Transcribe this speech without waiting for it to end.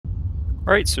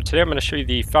Alright, so today I'm going to show you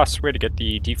the fastest way to get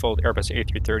the default Airbus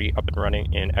A330 up and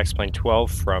running in X-Plane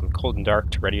 12 from cold and dark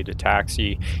to ready to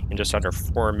taxi in just under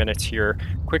 4 minutes here.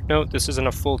 Quick note, this isn't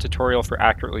a full tutorial for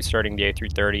accurately starting the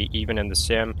A330, even in the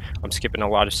sim. I'm skipping a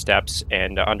lot of steps,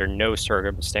 and under no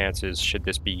circumstances should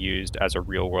this be used as a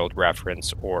real-world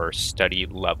reference or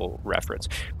study-level reference.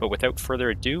 But without further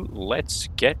ado, let's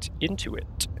get into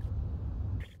it.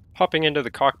 Hopping into the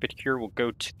cockpit here, we'll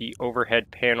go to the overhead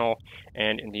panel,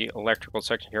 and in the electrical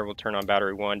section here, we'll turn on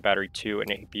battery 1, battery 2, and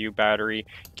APU battery.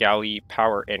 Galley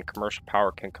power and commercial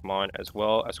power can come on as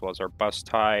well as our bus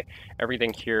tie.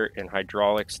 Everything here in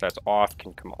hydraulics that's off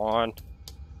can come on.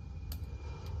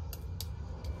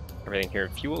 Everything here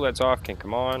in fuel that's off can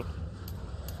come on.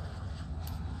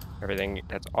 Everything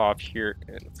that's off here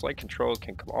in flight control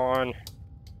can come on.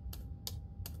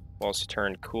 We'll also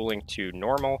turn cooling to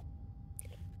normal.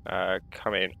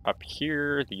 Coming up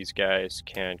here, these guys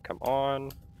can come on.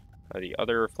 The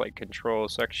other flight control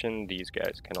section, these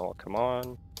guys can all come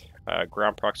on.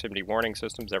 Ground proximity warning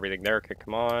systems, everything there can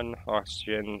come on.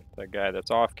 Oxygen, the guy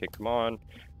that's off can come on.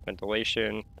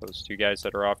 Ventilation, those two guys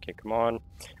that are off can come on.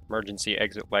 Emergency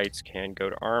exit lights can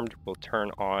go to armed. We'll turn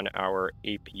on our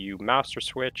APU master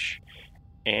switch,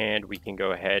 and we can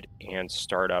go ahead and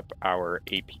start up our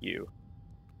APU.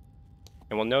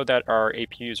 And we'll know that our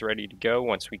APU is ready to go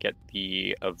once we get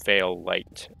the avail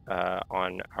light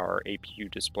on our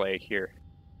APU display here.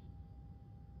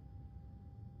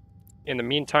 In the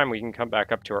meantime, we can come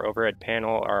back up to our overhead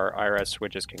panel. Our IRS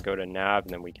switches can go to nav,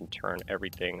 and then we can turn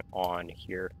everything on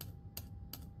here.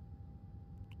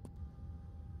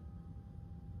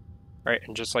 Alright,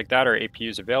 and just like that, our APU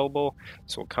is available.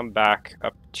 So we'll come back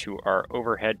up to our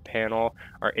overhead panel.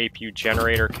 Our APU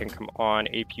generator can come on,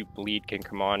 APU bleed can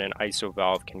come on, and ISO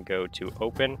valve can go to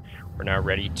open. We're now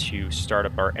ready to start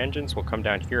up our engines. We'll come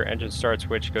down here, engine start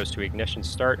switch goes to ignition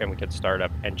start, and we can start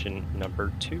up engine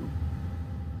number 2.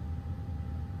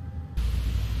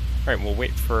 Alright, we'll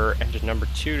wait for engine number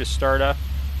 2 to start up.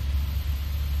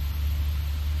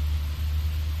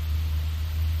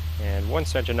 And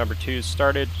once engine number 2 is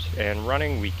started and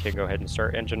running, we can go ahead and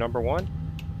start engine number 1.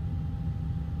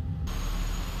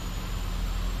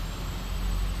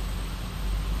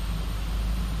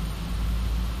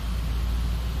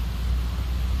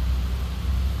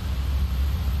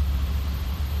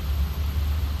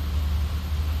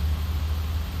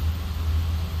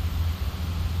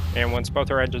 And once both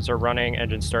our engines are running,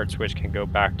 engine start switch can go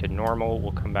back to normal.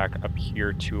 We'll come back up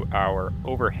here to our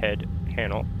overhead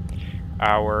panel.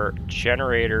 Our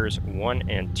generators 1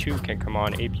 and 2 can come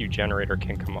on, APU generator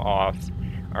can come off,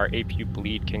 our APU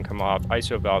bleed can come off,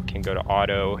 ISO valve can go to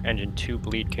auto, engine 2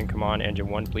 bleed can come on, engine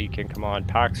 1 bleed can come on,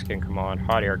 packs can come on,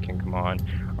 hot air can come on,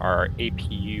 our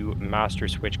APU master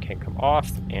switch can come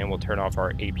off, and we'll turn off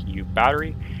our APU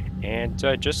battery. And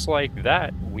just like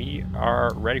that, we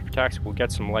are ready for taxi. We'll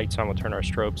get some lights on, we'll turn our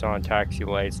strobes on, taxi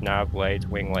lights, nav lights,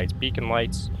 wing lights, beacon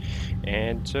lights,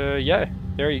 and yeah,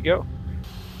 there you go.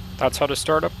 That's how to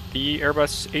start up the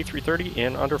Airbus A330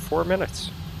 in under 4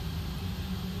 minutes.